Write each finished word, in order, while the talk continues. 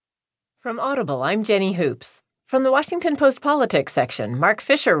From Audible, I'm Jenny Hoops. From the Washington Post Politics section, Marc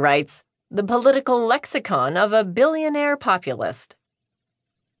Fisher writes, The Political Lexicon of a Billionaire Populist.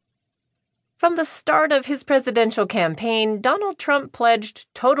 From the start of his presidential campaign, Donald Trump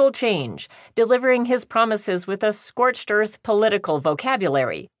pledged total change, delivering his promises with a scorched-earth political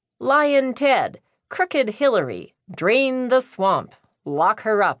vocabulary. Lion Ted, Crooked Hillary, Drain the Swamp, Lock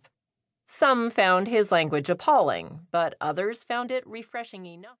her up. Some found his language appalling, but others found it refreshing enough.